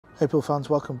Hey Bill fans,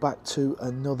 welcome back to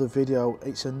another video.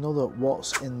 It's another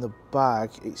what's in the bag.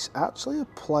 It's actually a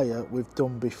player we've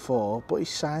done before, but he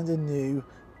signed a new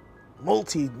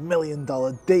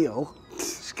multi-million-dollar deal.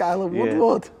 Skyler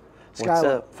Woodward. What's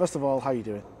Skyler, up? first of all, how you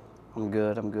doing? I'm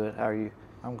good. How are you?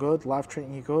 I'm good. Life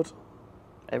treating you good?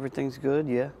 Everything's good,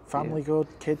 yeah. Family good?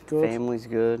 Kid good? Family's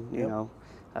good, you Yep. know.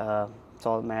 It's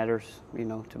all that matters, you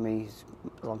know, to me.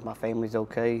 As long as my family's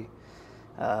okay,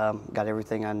 got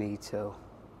everything I need, so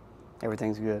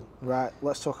everything's good. Right,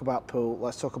 let's talk about pool.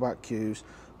 Let's talk about cues.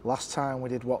 Last time we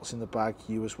did what's in the bag,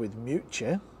 you was with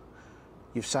Mutual.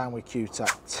 You've signed with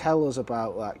cuetec. Tell us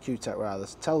about that. Cuetec rather.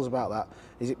 Tell us about that.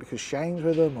 Is it because Shane's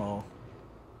with them, or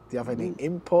do you have any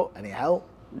input, any help?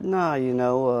 Nah, you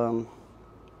know,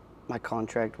 my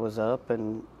contract was up,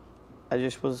 and I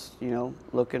just was, you know,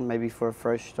 looking maybe for a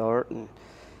fresh start,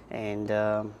 and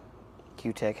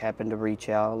cuetec happened to reach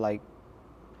out like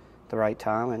the right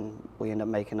time, and we ended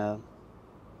up making a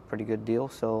pretty good deal,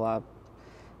 so I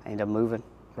ended up moving.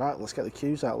 Right, let's get the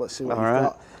cues out. Let's see what All you've right.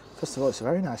 got. First of all, it's a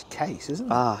very nice case, isn't it?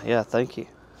 Ah, yeah, thank you.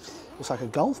 Looks like a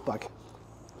golf bag.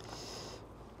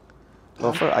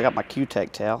 Well, first, I got my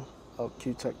cuetec towel. Oh,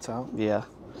 cuetec towel. Yeah.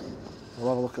 We'll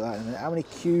have a look at that in a minute. How many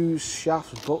cues,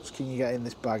 shafts, butts can you get in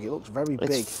this bag? It looks very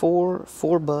big. It's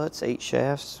four butts, 8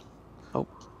 shafts. Oh,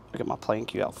 I got my playing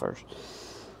cue out first.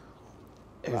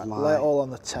 There's Right, my, lay it all on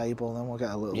the table, and then we'll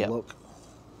get a little Yep. look.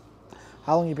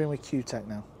 How long you been with cuetec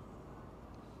now?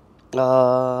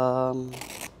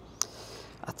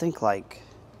 I think like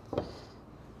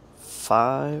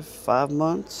five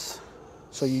months.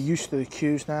 So you're used to the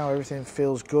cues now. Everything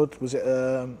feels good. Was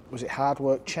it hard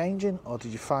work changing, or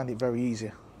did you find it very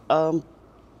easy? No,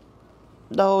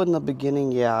 in the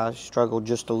beginning, yeah, I struggled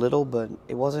just a little, but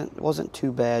it wasn't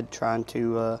too bad trying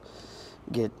to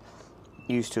get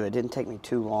used to it. It didn't take me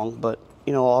too long, but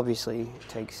you know, obviously it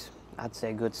takes, I'd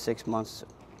say, a good 6 months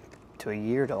to a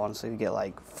year to honestly get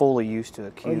like fully used to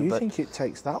a cue. Oh, you but think it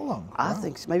takes that long? I Wow.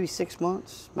 think maybe 6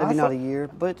 months, maybe not a year,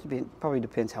 but probably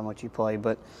depends how much you play.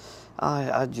 But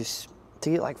I just, to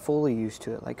get like fully used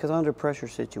to it, like, because under pressure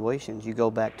situations, you go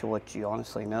back to what you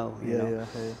honestly know. You know?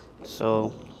 Yeah.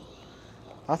 So,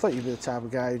 I thought you'd be the type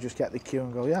of guy who just get the cue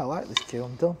and go, yeah, I like this cue,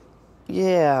 I'm done.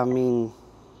 yeah, I mean,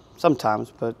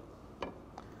 sometimes, but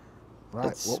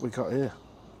Right, what we got here?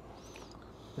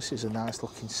 This is a nice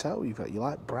looking set you've got. You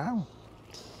like brown?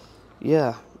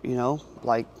 yeah, you know,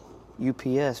 like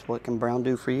UPS, what can Brown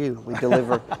do for you? We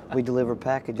deliver, we deliver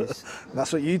packages.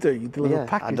 That's what you do. You deliver Yeah,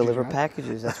 packages. I deliver right?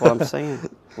 packages. That's what I'm saying.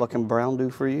 What can Brown do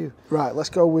for you? Right, let's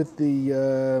go with the.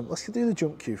 Let's do the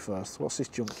jump cue first. What's this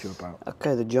jump cue about?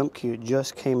 Okay, the jump cue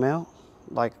just came out,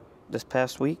 like this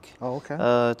past week. Oh, okay.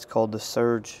 It's called the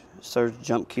Surge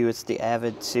Jump Cue. It's the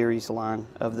Avid series line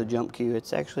of the jump cue.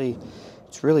 It's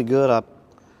really good.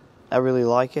 I really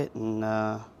like it, and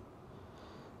I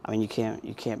mean, you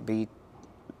can't beat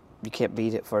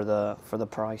it for the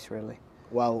price, really.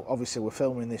 Well, obviously we're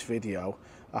filming this video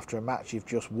after a match you've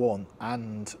just won,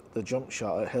 and the jump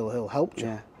shot at Hill helped you.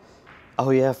 Yeah. Oh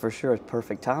yeah, for sure. It's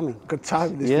perfect timing. Good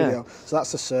time in this Yeah. video. So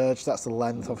that's the surge, that's the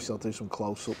length. Obviously I'll do some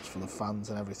close-ups for the fans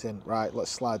and everything. Right,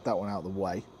 let's slide that one out of the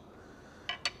way.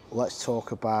 Let's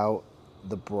talk about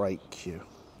the break cue.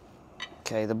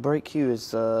 Okay, the break cue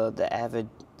is the Avid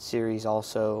series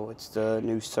also. It's the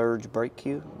new Surge break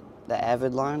cue, the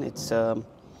Avid line. It's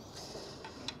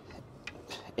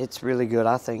really good,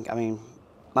 I think. I mean,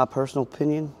 my personal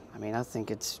opinion, I mean, I think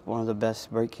it's one of the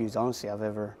best break cues, honestly, I've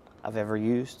ever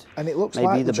used. And it looks Maybe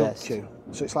like the the jump best. cue.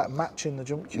 So it's like matching the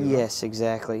jump cue. Yes,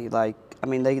 exactly. Like, I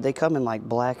mean, they come in like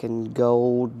black and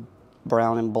gold,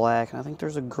 brown and black, and I think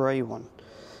there's a gray one.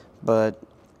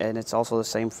 And it's also the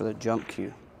same for the jump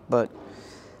cue. But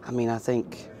I mean, I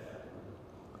think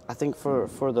for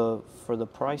the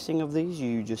pricing of these,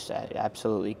 you just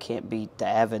absolutely can't beat the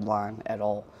Avid line at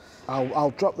all.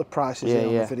 I'll drop the prices in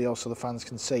on the video so the fans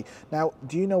can see. Now,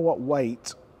 do you know what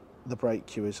weight the break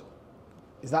cue is?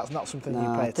 Is that not something you pay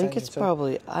attention to? I think it's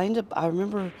probably, I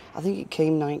remember, I think it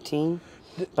came 19,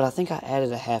 but I think I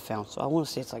added a ½ ounce, so I want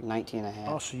to say it's like 19 and a half.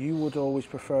 Oh, so you would always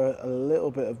prefer a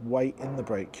little bit of weight in the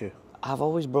break cue? I've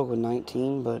always broke with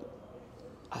 19, but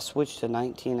I switched to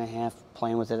 19 and a half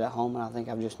playing with it at home, and I think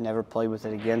I've just never played with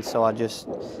it again, so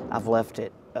I've left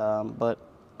it. But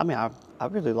I mean, I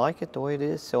really like it the way it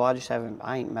is, so I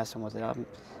ain't messing with it. I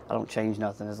don't change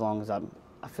nothing as long as I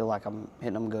feel like I'm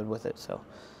hitting them good with it, so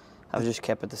I've just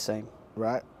kept it the same.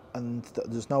 Right, and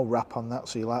there's no wrap on that,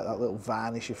 so you like that little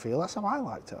varnish you feel. That's how I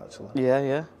liked it, actually.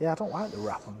 Yeah. Yeah, I don't like the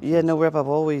wrap on. Yeah, no wrap. I've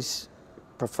always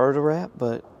preferred a wrap,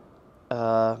 but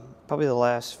probably the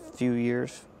last few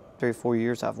years, 3 or 4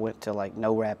 years, I've went to like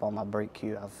no wrap on my break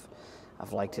cue.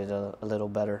 I've liked it a little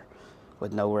better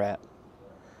with no wrap.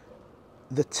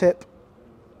 The tip,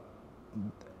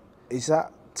 is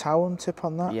that Towel tip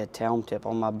on that? Yeah, Towel tip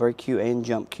on my break cue and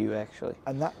jump cue actually.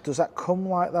 And does that come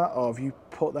like that, or have you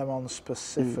put them on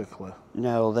specifically?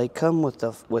 No, they come with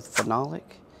phenolic.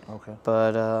 Okay.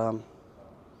 But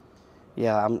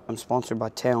yeah, I'm sponsored by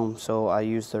Towel, so I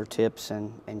use their tips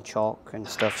and chalk and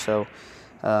stuff. So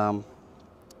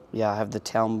yeah, I have the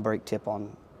Towel brake tip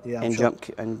on. Yeah, and jump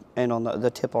cue, and on the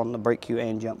tip on the brake cue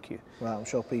and jump cue. Right, I'm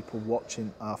sure people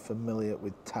watching are familiar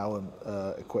with Towel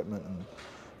equipment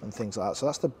and things like that. So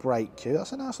that's the brake cue.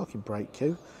 That's a nice looking brake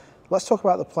cue. Let's talk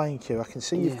about the plane cue. I can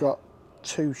see you've got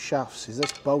 2 shafts. Is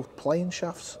this both plane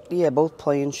shafts? Yeah, both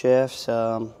plane shafts.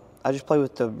 I just play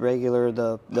with the regular,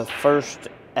 the first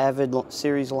Avid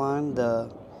series line.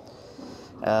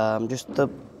 Just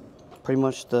pretty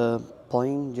much the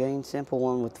plain Jane simple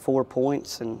one with 4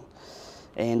 points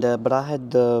but I had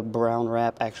the brown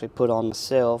wrap actually put on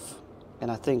myself,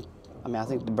 and I think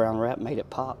the brown wrap made it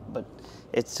pop, but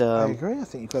it's. I agree. I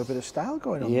think you've got a bit of style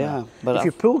going on. Yeah, there. but if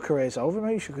your pool career's over,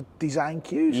 maybe you should design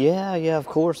cues. Yeah, of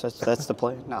course. That's the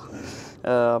plan.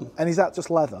 No. And is that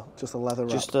just leather? Just a leather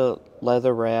wrap? Just a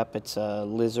leather wrap. It's a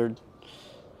lizard,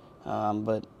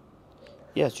 but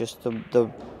yeah, it's just the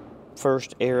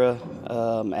first era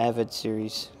Avid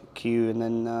series cue, and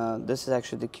then this is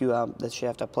actually the cue the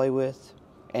shaft I play with.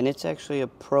 And it's actually a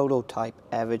prototype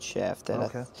Avid shaft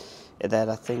that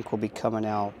I think will be coming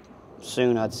out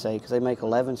soon, I'd say, because they make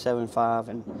 11.75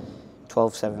 and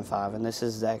 12.75, and this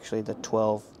is actually the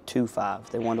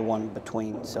 12.25. They want the one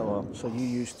between. So you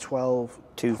use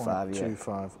 12.25, yeah.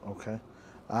 25, okay.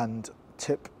 And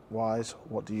tip-wise,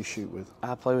 what do you shoot with?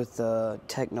 I play with the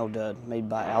Techno Dud made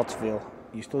by Altaville.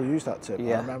 You still use that tip?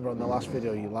 Yeah. I remember on the last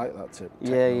video you liked that tip.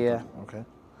 Yeah. Okay.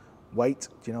 Weight,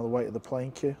 do you know the weight of the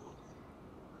plane cue?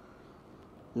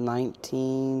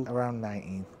 19. Around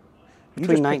 19.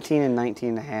 Between 19 and 19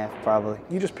 and a half, probably.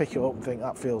 You just pick it up and think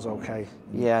that feels okay.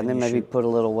 Yeah, and then maybe shoot. put a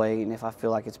little weight, and if I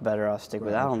feel like it's better, I'll stick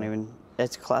with it. I don't even. I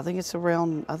think it's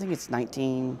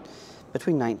 19,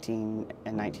 between 19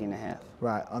 and 19 and a half.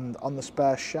 Right, on the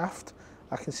spare shaft,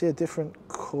 I can see a different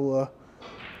colour.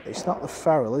 It's not the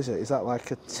ferrule, is it? Is that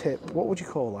like a tip? What would you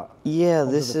call that? Yeah,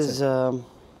 this is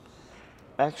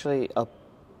actually a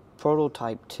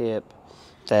prototype tip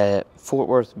that Fort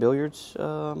Worth Billiards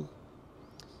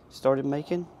started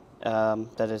making.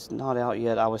 That is not out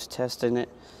yet. I was testing it,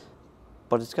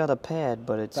 but it's got a pad,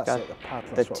 but it's got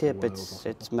the tip.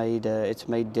 It's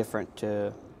made different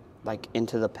to like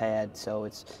into the pad, so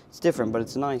it's different, but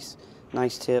it's a nice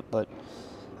tip. But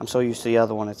I'm so used to the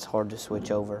other one, it's hard to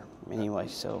switch over anyway.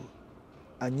 So.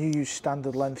 And you use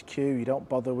standard length cue. You don't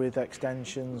bother with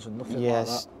extensions and nothing like that.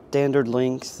 Yes, standard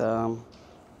length.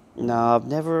 No, I've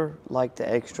never liked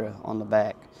the extra on the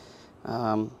back.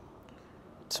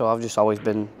 So I've just always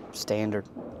been standard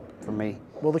for me.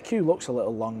 Well, the cue looks a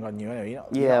little long on you anyway.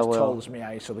 Yeah, you're not as tall as me,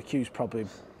 eh? So the cue's probably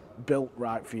built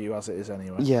right for you as it is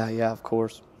anyway. Yeah, of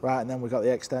course. Right, and then we've got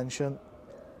the extension.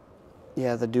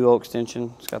 Yeah, the duo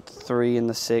extension. It's got the 3 and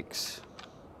the 6.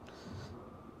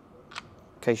 In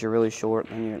case you're really short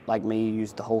and you're like me, you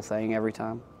use the whole thing every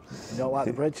time. You don't like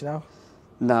the bridge now?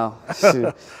 No.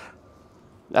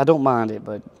 I don't mind it,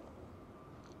 but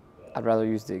I'd rather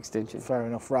use the extension. Fair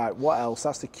enough. Right, what else?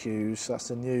 That's the cues. That's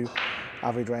the new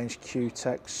Avid Range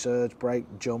cuetec, surge, brake,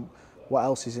 jump. What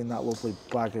else is in that lovely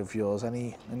bag of yours?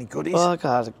 Any goodies? Well, I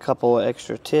got a couple of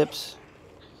extra tips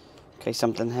in case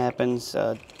something happens.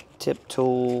 Tip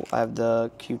tool. I have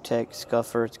the cuetec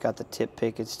scuffer. It's got the tip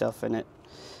pick and stuff in it.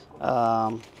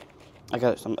 I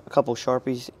got a couple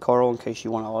Sharpies, Carl, in case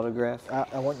you want an autograph.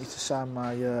 I want you to sign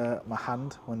my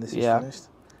hand when this is finished.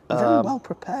 You're very well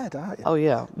prepared, aren't you? Oh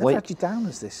yeah. Never had you down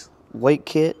as this. Weight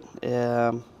kit.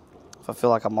 If I feel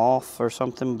like I'm off or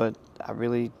something, but I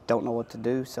really don't know what to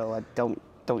do, so I don't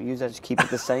use it. I just keep it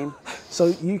the same. So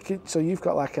you've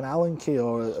got like an Allen key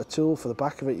or a tool for the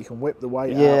back of it. You can whip the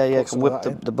weight out. Yeah. I can whip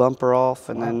the bumper off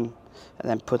and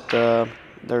then put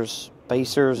there's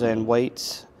spacers and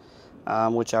weights,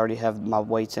 which I already have my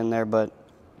weights in there. But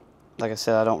like I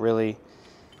said, I don't really.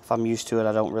 If I'm used to it,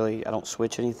 I don't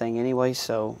switch anything anyway,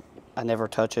 so I never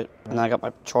touch it. And I got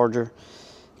my charger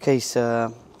in case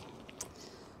phone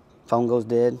goes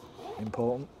dead.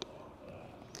 Important.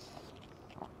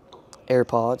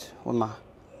 AirPods when my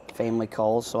family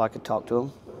calls, so I could talk to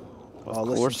them. Or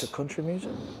listen to country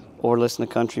music. Or listen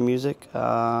to country music.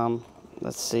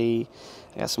 Let's see.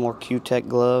 I got some more cuetec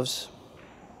gloves.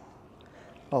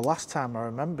 Well, last time I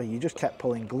remember, you just kept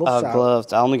pulling gloves out.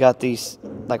 Gloves. I only got these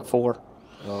like 4.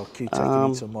 Oh, cuetec, you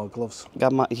need some more gloves.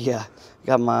 Got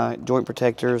my joint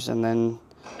protectors and then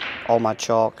all my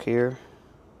chalk here.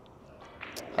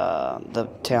 the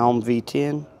Town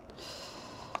V10.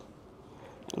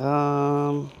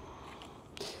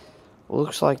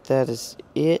 Looks like that is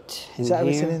it. Is that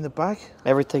everything in the bag?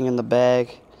 Everything in the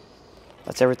bag.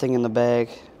 That's everything in the bag.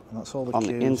 And that's all the on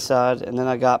cues. the inside, and then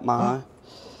I got my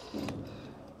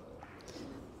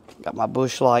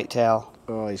Bush Light towel.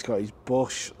 Oh, he's got his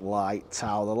Bush Light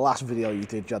towel. The last video you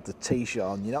did, you had the T-shirt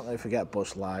on. You're not going to forget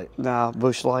Bush Light. Nah,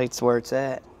 Bush Light's where it's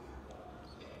at.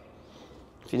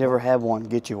 If you never have one,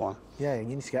 get you one. Yeah, you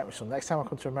need to get me some. Next time I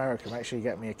come to America, make sure you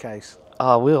get me a case.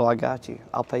 I will. I got you.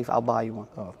 I'll buy you one.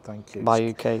 Oh, thank you. Buy you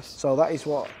a case. So that is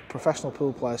what professional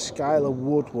pool player Skyler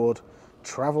Woodward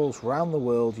travels around the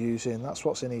world using. That's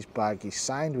what's in his bag. He's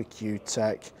signed with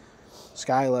Cuetec.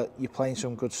 Skyler, you're playing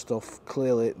some good stuff.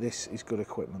 Clearly, this is good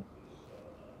equipment.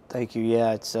 Thank you.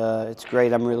 Yeah, it's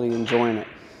great. I'm really enjoying it.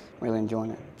 Really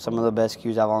enjoying it. Some of the best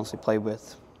cues I've honestly played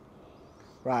with.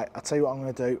 Right, I'll tell you what I'm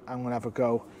going to do. I'm going to have a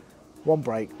go. One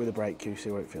break with a break cue,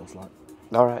 see what it feels like.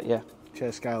 All right, yeah.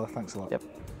 Cheers, Skyler. Thanks a lot. Yep.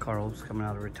 Carl's coming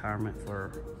out of retirement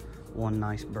for one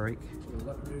nice break. So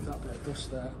let me move that bit of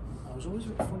dust there. I was always a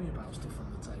bit funny about stuff on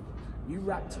the table. You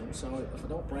racked them, so if I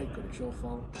don't break good, it's your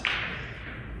fault.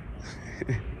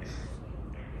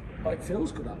 Oh, it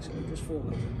feels good actually. It does feel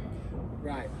good.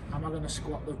 Right, am I going to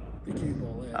squat the cue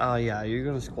ball here? Oh yeah, you're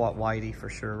going to squat Whitey for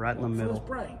sure, right in the middle. First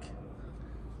break?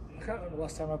 I can't remember the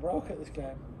last time I broke at this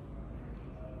game.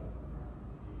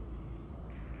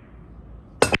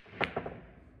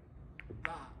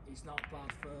 That is not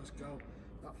bad first go.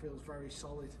 That feels very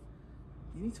solid.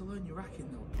 You need to learn your racking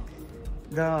though, Pat.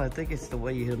 No, I think it's the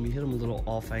way you hit him. You hit him a little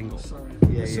off angle. Oh, sorry.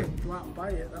 Yeah, Listen, go out and buy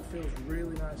it. That feels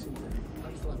really nice indeed.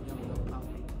 Thanks for letting me have a little pal.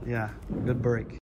 Yeah, good break.